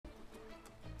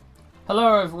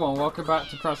Hello everyone, welcome back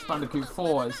to Crash Bandicoot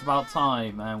 4. It's about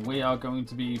time, and we are going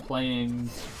to be playing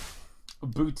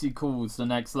Booty Calls, the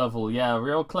next level. Yeah,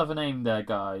 real clever name there,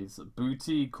 guys.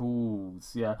 Booty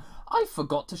Calls, yeah. I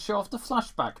forgot to show off the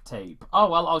flashback tape. Oh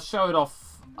well, I'll show it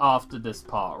off after this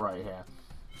part right here.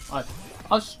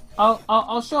 I'll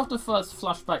show off the first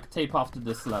flashback tape after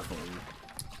this level.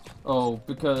 Oh,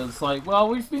 because, like, well,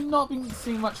 we've not been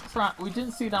seeing much crash. We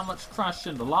didn't see that much crash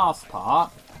in the last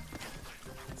part.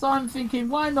 So I'm thinking,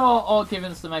 why not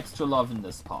giving some extra love in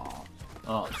this part?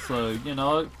 So, you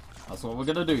know, that's what we're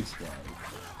gonna do today.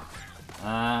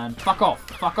 And fuck off,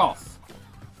 fuck off.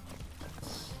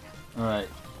 Alright,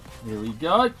 here we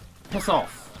go. Piss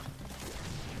off.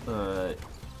 Alright.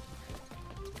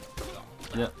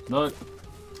 Yeah, no.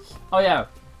 Oh yeah,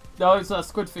 those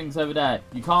squid things over there.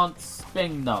 You can't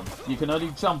spin them. You can only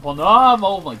jump on them.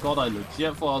 Oh my god, I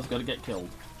legit thought I was gonna get killed.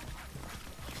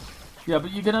 Yeah,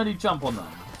 but you can only jump on them.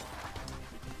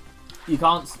 You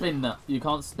can't spin that. You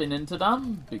can't spin into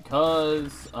them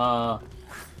because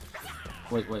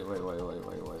wait.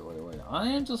 I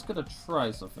am just gonna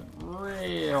try something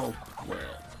real quick.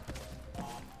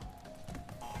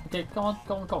 Okay, come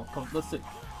on. Let's see.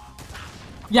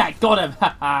 Yeah, got him.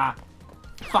 Haha.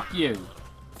 Fuck you.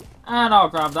 And I'll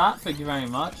grab that. Thank you very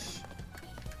much.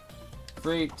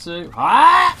 3, 2.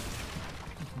 Ah!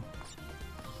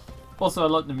 Also, I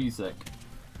like the music.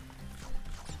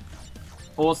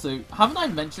 Also, haven't I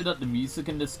mentioned that the music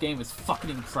in this game is fucking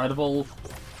incredible?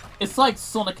 It's like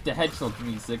Sonic the Hedgehog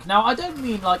music. Now, I don't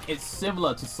mean like it's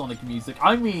similar to Sonic music.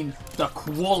 I mean the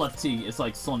quality is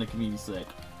like Sonic music.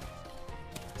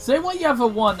 Say what you ever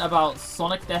want about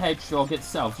Sonic the Hedgehog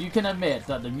itself, you can admit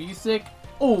that the music,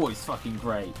 always fucking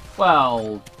great.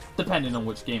 Well, depending on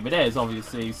which game it is,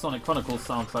 obviously. Sonic Chronicles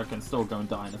soundtrack can still go and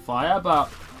die in the fire, but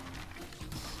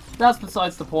that's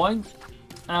besides the point.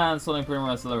 And Sonic Boom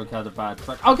Racer Lyric had a bad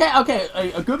track. Okay,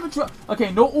 a good majority.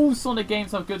 Okay, not all Sonic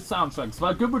games have good soundtracks,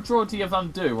 but a good majority of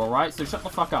them do, alright? So shut the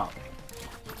fuck up.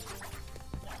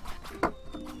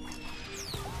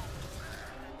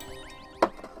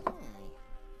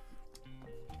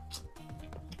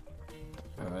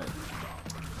 Alright.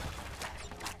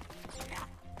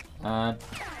 And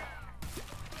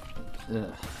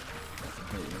ugh.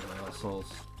 I hate you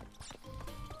assholes.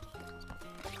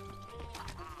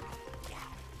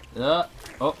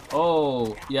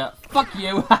 Oh, yeah. Fuck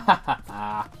you!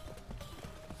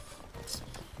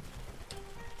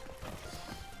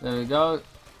 There we go.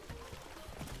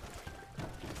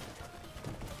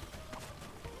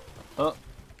 Oh,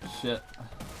 shit.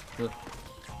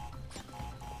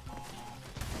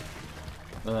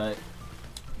 Alright.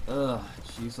 Ugh,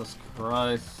 Jesus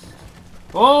Christ.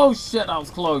 Oh, shit, that was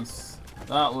close.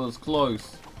 That was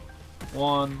close.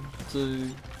 1, 2,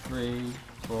 3,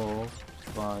 4,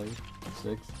 5,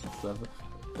 6, 7,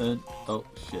 and oh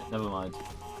shit, never mind.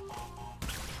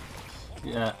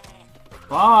 Yeah.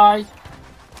 Bye!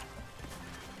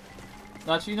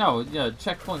 Actually, no, yeah,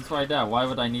 checkpoint's right there. Why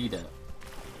would I need it?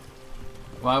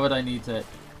 Why would I need to?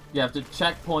 Yeah, if the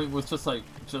checkpoint was just like,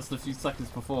 just a few seconds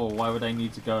before, why would I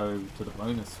need to go to the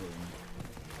bonus room?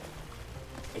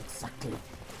 Exactly.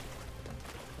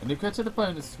 Only go to the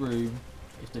bonus room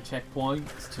if the checkpoint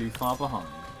is too far behind.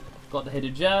 Got the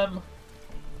hidden gem.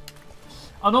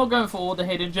 I'm not going for all the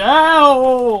hidden gems.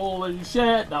 Holy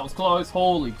shit, that was close.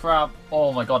 Holy crap.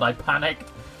 Oh my god, I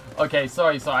panicked. Okay,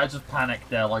 sorry, I just panicked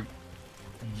there. Like,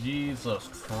 Jesus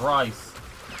Christ.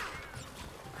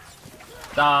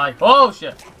 Die. Oh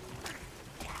shit.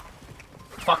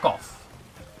 Fuck off.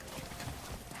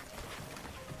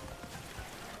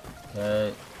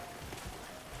 Okay.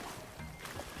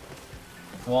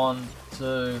 1,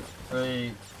 2,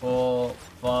 3, 4,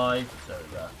 5. There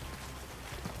we go.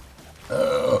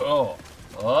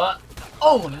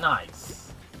 Oh,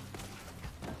 nice.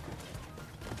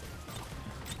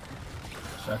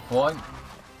 Checkpoint.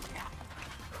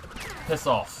 Piss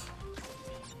off.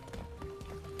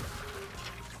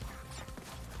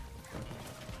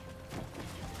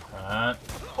 And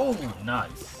oh,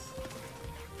 nice.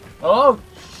 Oh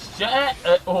shit!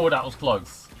 Oh, that was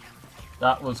close.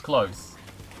 That was close.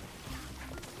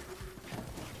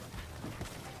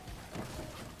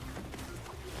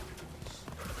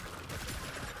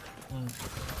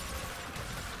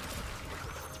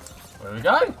 There we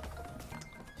go.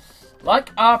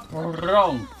 Like a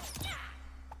pro.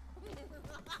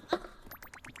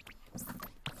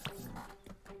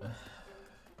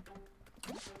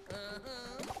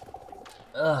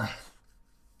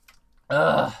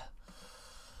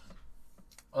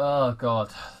 Oh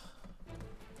god.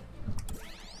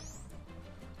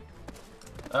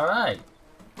 Alright.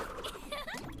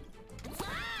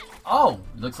 Oh,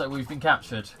 looks like we've been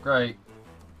captured. Great.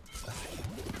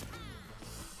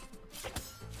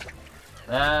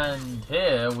 And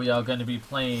here we are going to be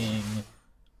playing...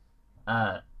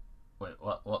 wait,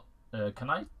 what? Can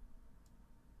I?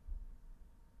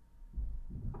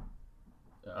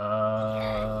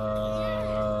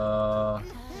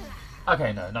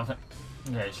 Okay, no, nothing.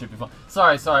 Okay, it should be fine.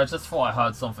 Sorry, I just thought I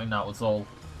heard something, that was all.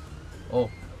 Oh.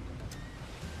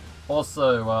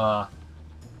 Also,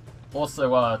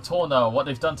 Torna, what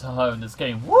they've done to her in this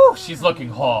game. Woo! She's looking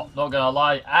hot, not gonna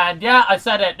lie. And yeah, I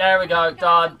said it, there we go,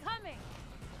 done.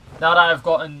 Now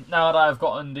that I've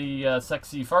gotten the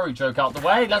sexy furry joke out the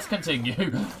way, let's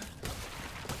continue.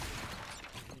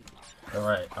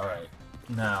 Alright.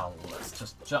 Now, let's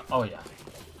just jump. Oh, yeah.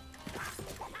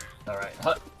 Alright.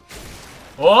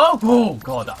 Whoa! Oh,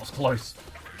 God, that was close.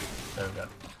 There we go.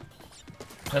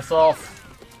 Piss off.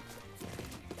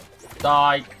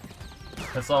 Die.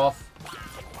 Piss off.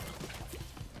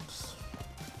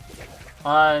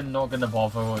 I'm not going to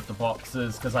bother with the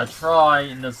boxes, because I try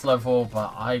in this level,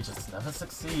 but I just never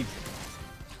succeed.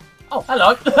 Oh,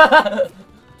 hello!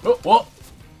 Oh, what?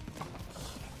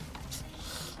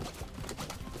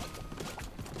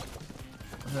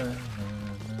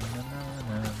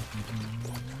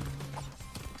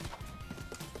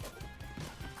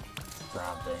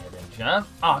 Grab the hidden gem.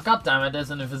 Oh, god damn it,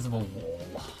 there's an invisible wall.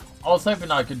 I was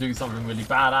hoping I could do something really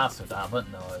badass with that, but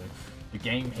no. The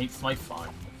game hates my fun.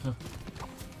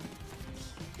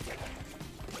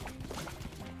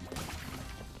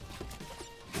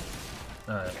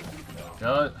 Alright, there we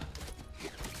go.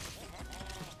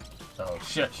 Oh,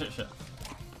 shit.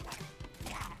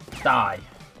 Die.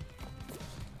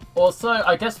 Also,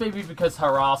 I guess maybe because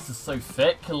her ass is so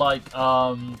thick, like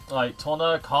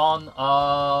Torna can't,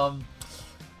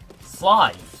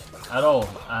 slide at all.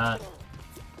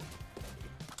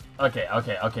 Okay,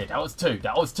 that was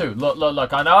two.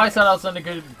 Look, I know I said I was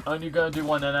only gonna do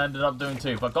one and I ended up doing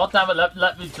two, but goddammit,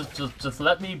 let me just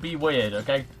let me be weird,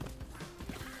 okay?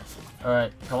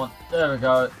 Alright, come on, there we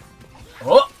go.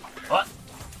 Oh, what?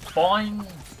 Fine.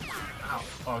 Ow.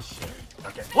 Oh shit.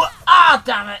 Okay. What? Ah,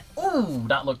 damn it! Ooh,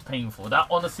 that looked painful. That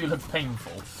honestly looked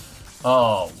painful.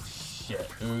 Oh shit.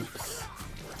 Oops.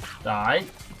 Die.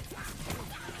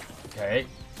 Okay.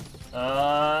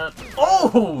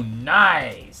 Oh,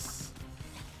 nice.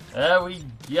 There we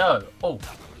go. Oh,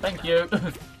 thank you.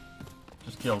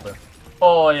 Just killed her.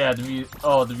 Oh yeah,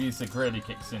 the music really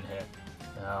kicks in here.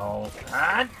 Now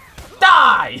and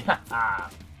die.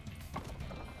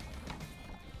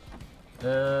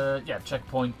 Yeah,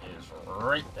 checkpoint is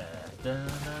right there.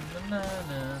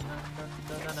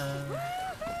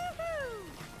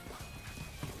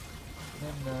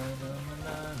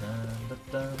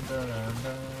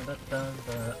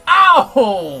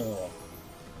 Ow!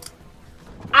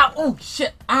 Ow! Oh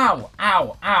shit! Ow!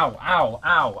 Ow!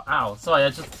 Sorry, I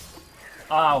just.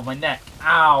 Ow, my neck.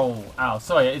 Ow!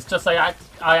 Sorry, it's just like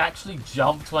I actually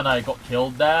jumped when I got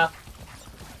killed there.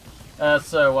 Like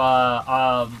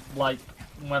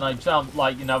when I jumped,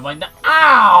 like you know, my neck.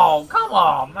 Ow! Come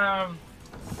on, man.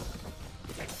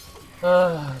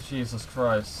 Jesus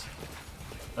Christ.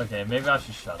 Okay, maybe I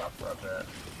should shut up for a bit.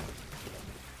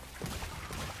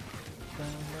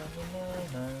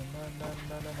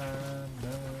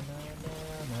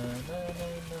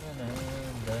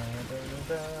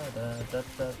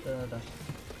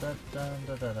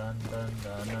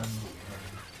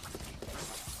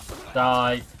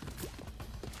 Die.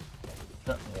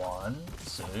 1,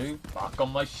 2, back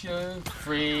on my shoe.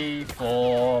 3,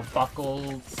 4,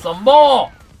 buckle some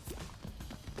more.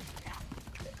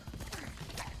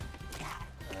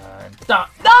 And die.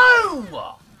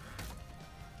 No!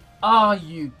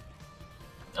 You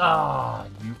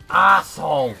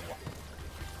asshole!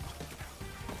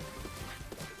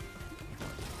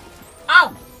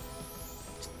 Ow!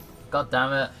 God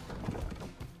damn it!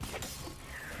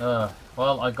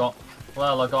 Well, I got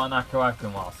an Aku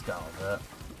mask out of it,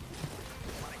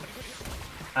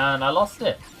 and I lost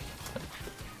it.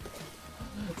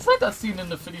 It's like that scene in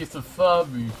the Phineas and Ferb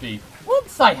movie.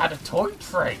 Once I had a toy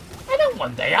train, and then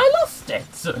one day I lost it.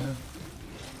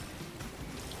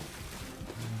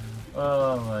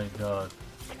 Oh my god.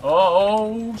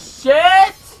 Oh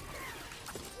shit!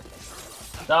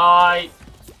 Die!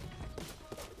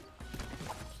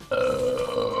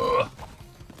 Alright.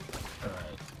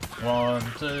 1,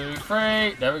 2,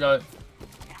 3. There we go.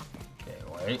 Okay,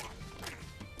 wait.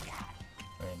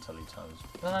 Wait until he turns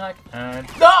back and.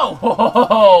 No!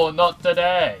 Oh, not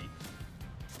today!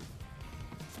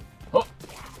 Oh!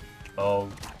 Oh.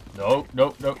 No.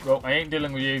 I ain't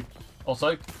dealing with you.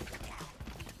 Also.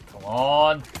 Come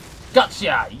on.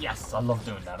 Gotcha! Yes, I love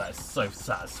doing that. That is so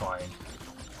satisfying.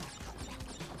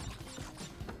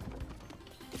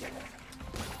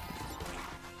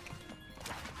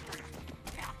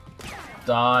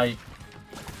 Die.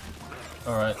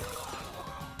 Alright.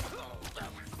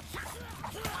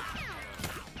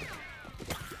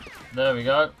 There we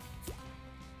go.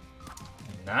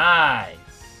 Nice.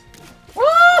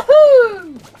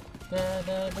 Woohoo!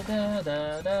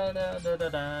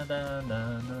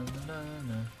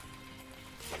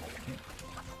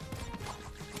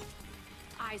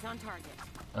 Eyes on target.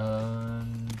 I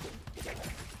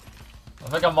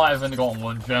think I might have only gotten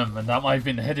one gem, and that might have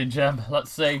been the hidden gem.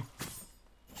 Let's see.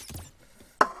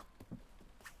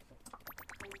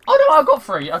 Oh no, I've got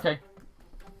 3. Okay.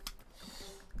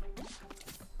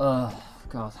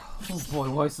 God. Oh boy,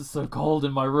 why is it so cold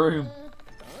in my room?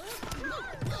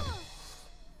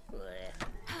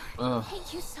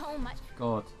 Thank you so much.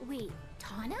 God. Wait,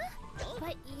 Tana?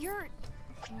 But you're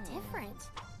different.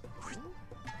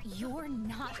 You're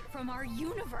not from our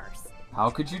universe.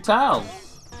 How could you tell?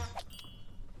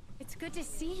 It's good to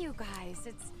see you guys.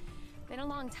 It's been a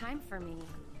long time for me.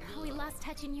 We lost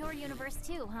touch in your universe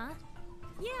too, huh?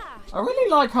 Yeah. I really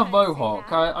like her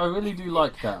mohawk. I really do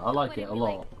like that. I like it a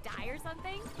lot. Like, die or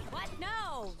something? What?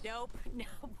 No. Nope. No.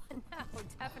 No.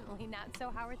 Definitely not.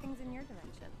 So how are things in your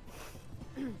dimension?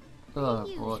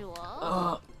 Usual.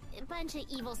 A bunch of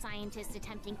evil scientists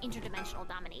attempting interdimensional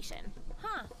domination.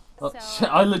 Huh. Oh, So, shit,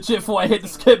 I legit thought I hit the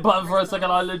skip button for a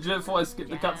second. I legit thought I skipped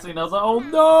the cutscene. I was like, oh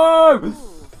no! Ooh,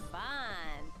 fun.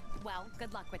 Well,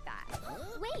 good luck with that.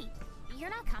 Wait, you're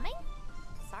not coming?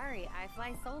 Sorry, I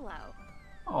fly solo.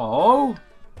 Oh.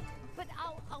 But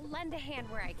I'll lend a hand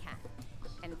where I can.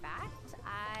 In fact,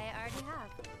 I already have.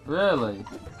 Really?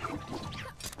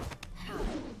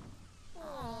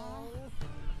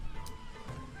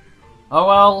 Oh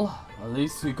well, at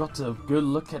least we got a good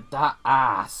look at that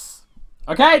ass.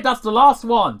 Okay, that's the last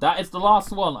one. That is the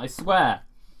last one, I swear.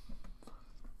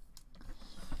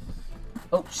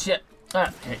 Oh shit.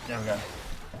 Okay, there we go.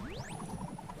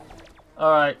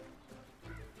 Alright.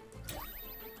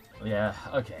 Yeah,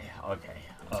 okay.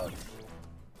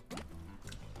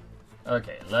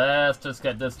 Okay, let's just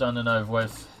get this done and over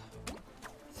with.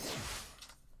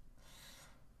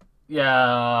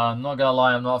 Yeah, I'm not gonna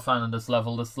lie, I'm not a fan of this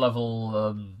level. This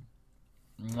level,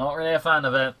 not really a fan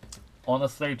of it.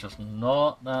 Honestly, just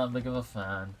not that big of a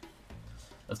fan.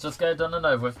 Let's just get it done and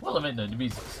over with. Well, I mean, no, the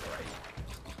music's great.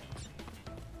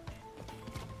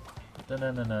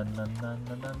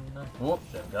 Whoop,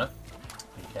 there we go.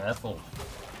 Be careful.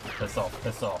 Piss off,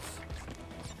 piss off.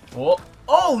 Whoop.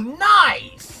 Oh,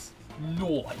 nice!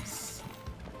 Nice.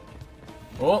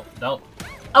 Oh, no.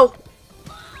 Oh!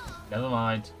 Never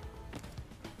mind.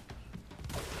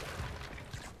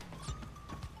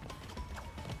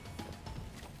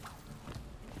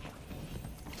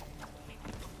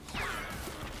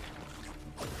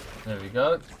 There we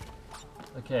go.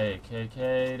 Okay. There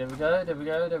we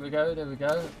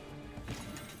go.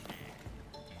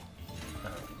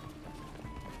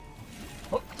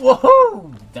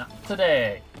 Woohoo! Not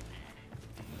today.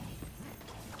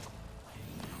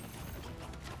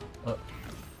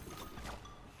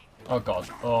 Oh god.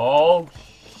 Oh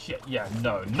shit. Yeah,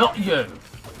 no, not you.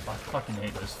 I fucking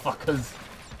hate those fuckers.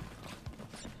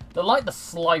 They're like the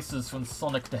slicers from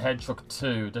Sonic the Hedgehog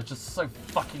 2. They're just so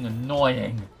fucking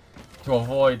annoying to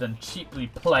avoid and cheaply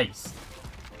placed.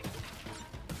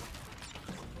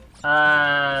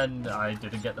 And I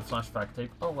didn't get the flashback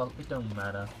tape. Oh well, it don't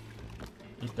matter.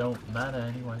 It don't matter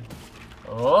anyway.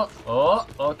 Oh,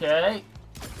 okay.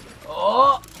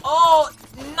 Oh,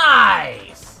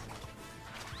 nice!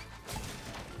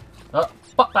 Oh,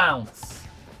 butt bounce.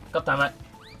 God damn it.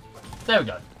 There we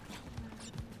go.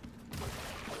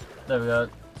 There we go.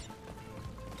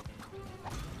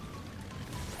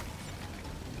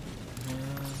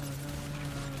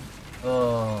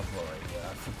 Oh boy,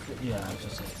 yeah, I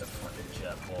just hit the fucking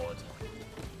jet board.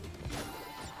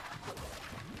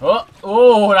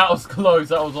 Oh, that was close.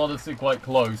 That was honestly quite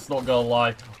close. Not gonna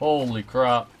lie. Holy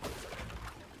crap.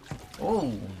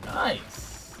 Oh,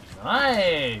 nice.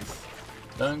 Nice.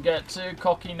 Don't get too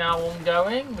cocky now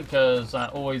ongoing, because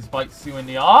that always bites you in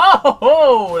the eye.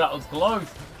 Oh, that was close.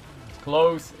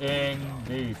 Close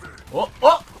indeed.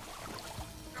 Oh.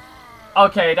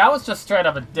 Okay, that was just straight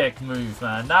up a dick move,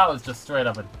 man. That was just straight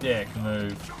up a dick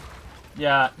move.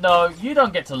 Yeah, no, you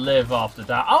don't get to live after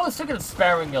that. I was thinking of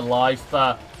sparing your life,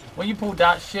 but when you pulled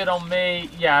that shit on me,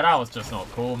 yeah, that was just not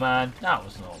cool, man. That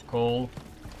was not cool.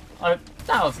 That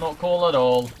was not cool at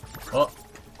all.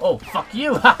 Oh, fuck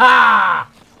you, haha!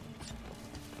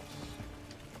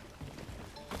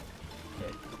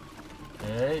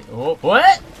 Okay. Oh,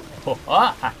 what?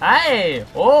 Oh, hey!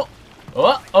 Oh!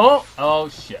 Oh! Oh! Oh,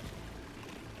 shit.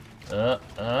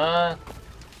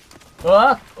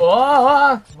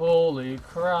 Holy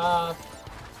crap.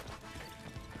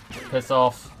 Piss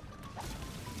off.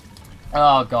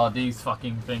 Oh god, these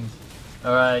fucking things.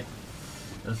 Alright.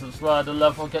 This is where the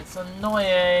level gets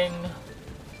annoying.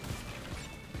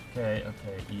 Okay,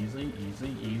 okay. Easy,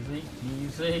 easy, easy,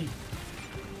 easy.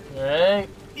 Okay.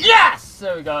 Yes!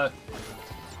 There we go.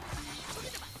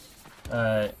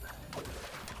 Alright.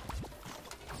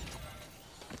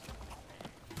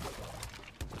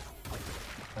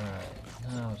 Alright,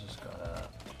 now I just gotta...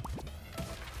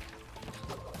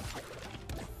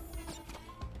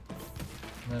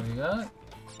 There we go.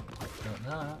 Got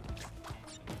that.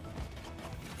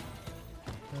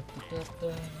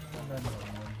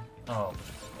 Oh.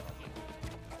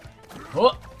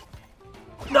 Oh!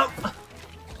 No!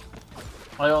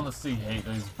 I honestly hate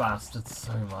those bastards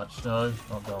so much, though.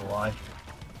 Not gonna lie.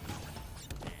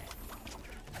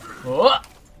 Oh!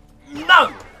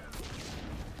 No!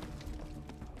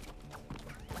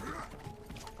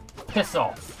 Piss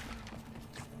off!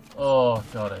 Oh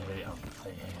god, I hate him. I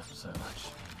hate him so much.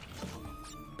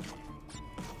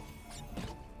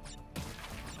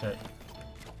 Okay.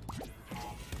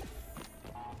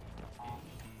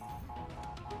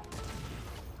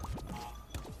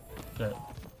 Okay.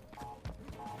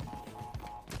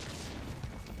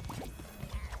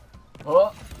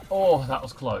 Oh! Oh, that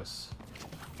was close.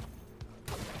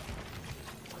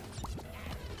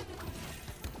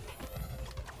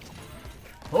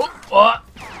 Oh! What?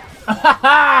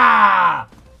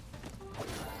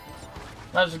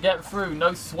 Managed to get through.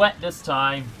 No sweat this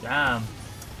time. Damn.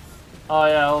 Oh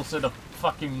yeah, also the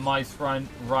fucking mice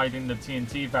riding the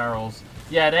TNT barrels.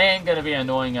 Yeah, they ain't gonna be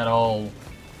annoying at all.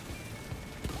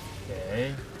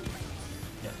 Okay.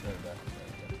 Yeah, there we go.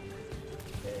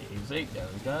 There we go. Okay, easy. There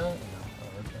we go.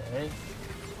 Okay.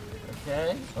 Okay.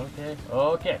 Okay.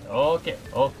 Okay. Okay.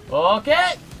 Oh.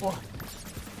 Okay. Oh,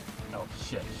 oh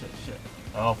shit. Shit. Shit.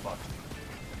 Oh fuck.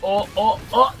 Oh. Oh.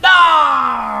 Oh. No!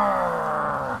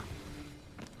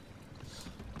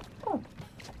 Oh.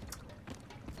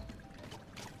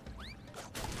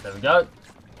 There we go.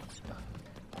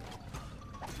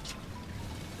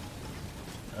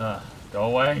 Go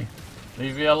away.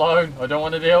 Leave me alone. I don't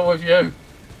want to deal with you.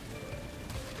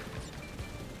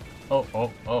 Oh,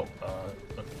 oh, oh.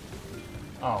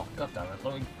 Oh, god damn it.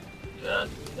 Let me...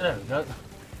 there we go.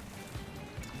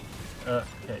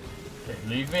 Okay. Okay,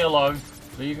 leave me alone.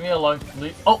 Leave me alone.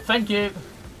 Oh, thank you.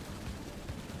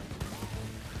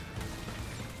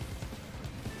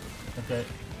 Okay.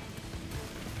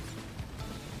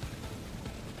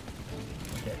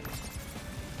 Okay.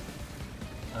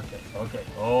 Okay, okay.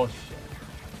 Oh, shit.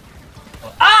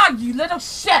 Oh. Ah, you little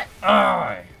shit!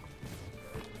 Ugh.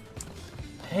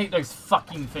 I hate those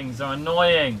fucking things. They're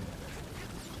annoying.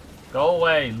 Go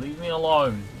away. Leave me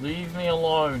alone. Leave me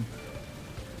alone.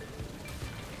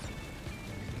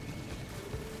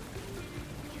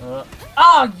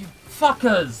 You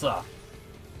fuckers!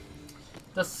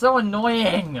 They're so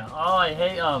annoying. Oh, I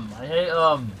hate them. I hate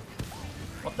them.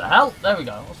 What the hell? There we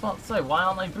go. I was about to say, why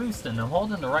aren't they boosting? I'm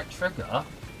holding the right trigger.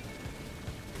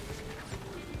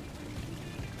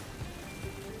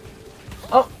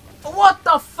 Oh, what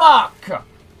the fuck?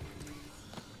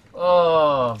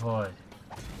 Oh, boy.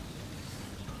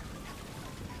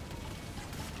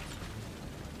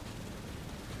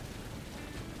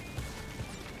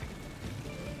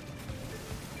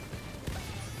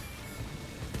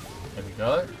 There we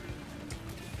go.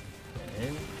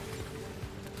 Okay.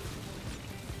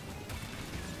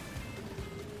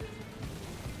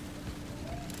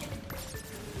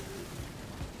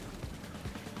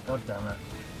 God damn it.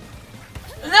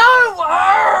 No!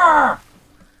 Arrgh!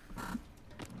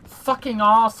 Fucking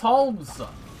assholes!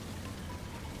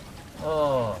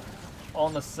 Oh,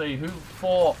 honestly, who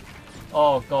fought?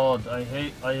 Oh god, I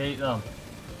hate them.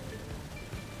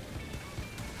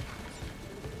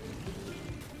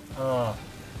 Oh.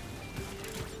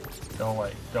 Go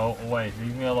away, go away,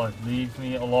 leave me alone, leave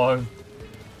me alone.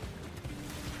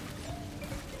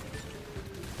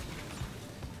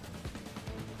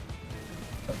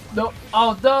 No,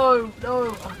 oh no, no,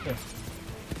 okay.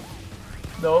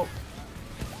 No.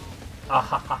 Ah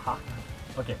ha ha ha.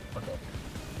 Okay, okay.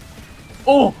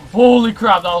 Oh, holy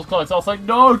crap, that was close. I was like,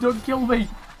 no, don't kill me.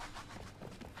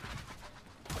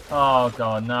 Oh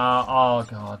god, no, oh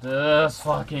god, this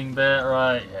fucking bit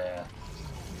right here.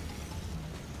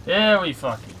 Here we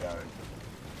fucking go.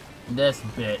 This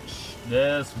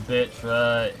bitch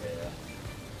right here.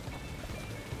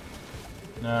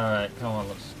 Alright, come on,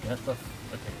 let's get the...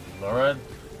 Okay,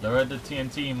 lure the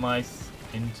TNT mice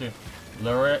into...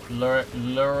 Lure it, lure it,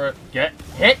 lure it.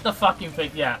 Hit the fucking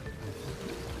thing, yeah.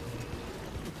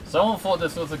 Someone thought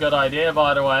this was a good idea,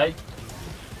 by the way.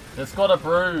 This got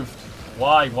approved.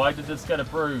 Why? Why did this get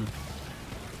approved?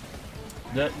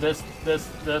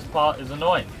 This part is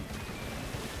annoying.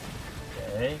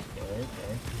 Okay.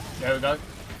 There we go.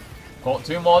 Got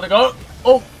 2 more to go.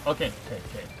 Oh, okay.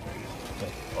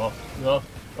 Oh, no.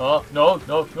 Oh, no.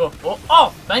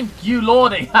 Oh, thank you,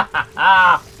 Lordy. Ha ha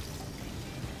ha.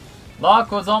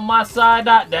 Luck was on my side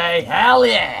that day. Hell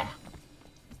yeah.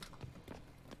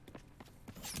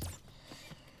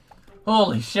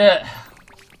 Holy shit.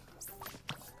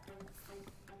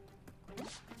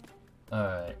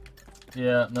 Alright.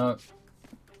 Yeah, no.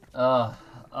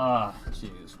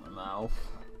 Jeez, my mouth.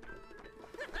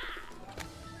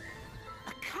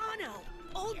 Akano!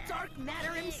 Old dark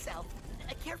matter himself.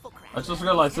 Careful, Crash. I just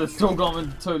realized they've still got him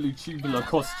in totally tubular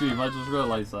costume. I just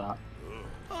realized that.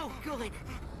 Oh, good.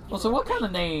 Also, what kind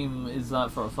of name is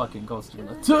that for a fucking costume?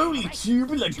 A totally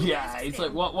tubular guy! It's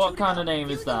like, what kind of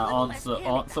name is that?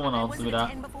 Someone answer me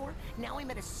that. Now I'm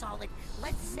at a solid,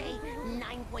 let's say,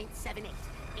 9.78.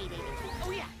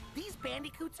 Oh yeah, these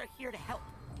bandicoots are here to help.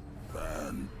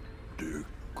 Bandicoot.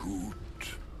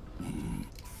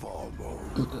 Follow.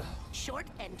 Short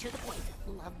and to the point.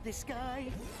 Love this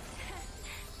guy.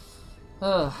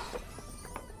 Alright.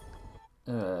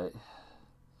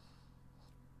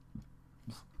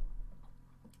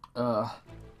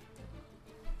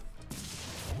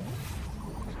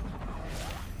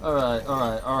 Alright.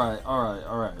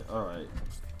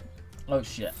 Oh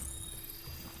shit.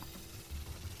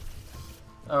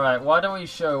 Alright, why don't we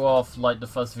show off, like, the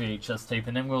first VHS tape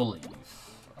and then we'll leave.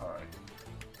 Alright.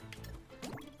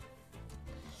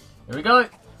 Here we go!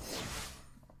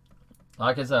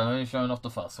 Like I said, I'm only showing off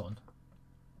the first one.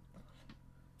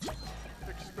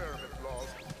 Experiment log.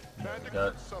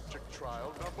 Go. Subject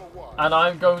trial number 1. And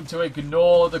I'm going to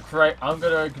ignore the crate. I'm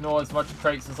going to ignore as much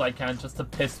crates as I can just to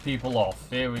piss people off.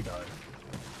 Here we go.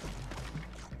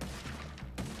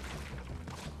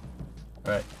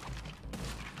 Right.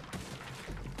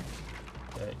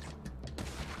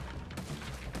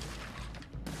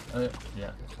 Okay.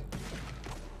 Yeah.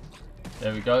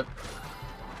 There we go.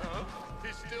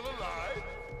 He's still alive?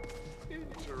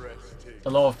 Interesting. A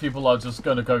lot of people are just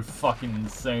gonna go fucking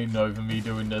insane over me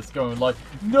doing this, going like,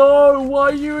 no,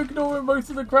 why are you ignoring most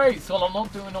of the crates? Well, I'm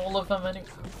not doing all of them anyway.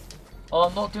 Well,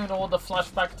 I'm not doing all the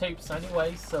flashback tapes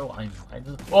anyway, so I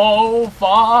just... Oh,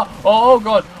 far! Oh,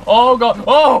 God! Oh, God!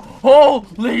 Oh,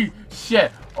 holy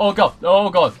shit! Oh, God! Oh,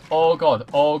 God! Oh, God!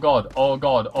 Oh, God! Oh,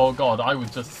 God! Oh, God! I was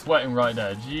just sweating right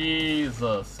there.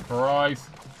 Jesus Christ.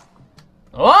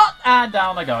 Oh, and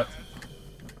down I go.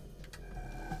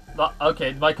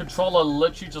 Okay, my controller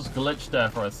literally just glitched there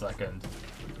for a second.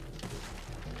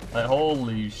 Like,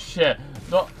 holy shit.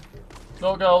 Not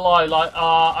gonna lie, like,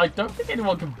 I don't think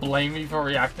anyone can blame me for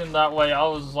reacting that way. I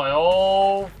was like,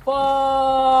 oh,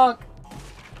 fuck!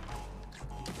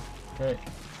 Okay.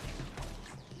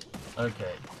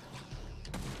 Okay.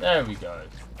 There we go.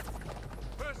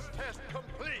 First test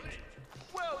complete.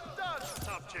 Well done,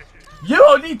 subject. You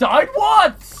only died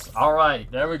once!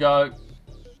 Alright, there we go.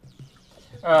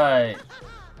 Alright.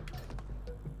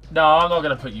 No, I'm not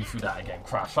gonna put you through that again,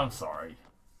 Crash. I'm sorry.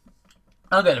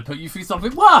 I'm gonna put you through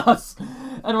something worse!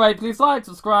 Anyway, please like,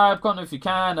 subscribe, comment if you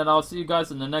can, and I'll see you guys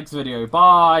in the next video.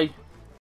 Bye!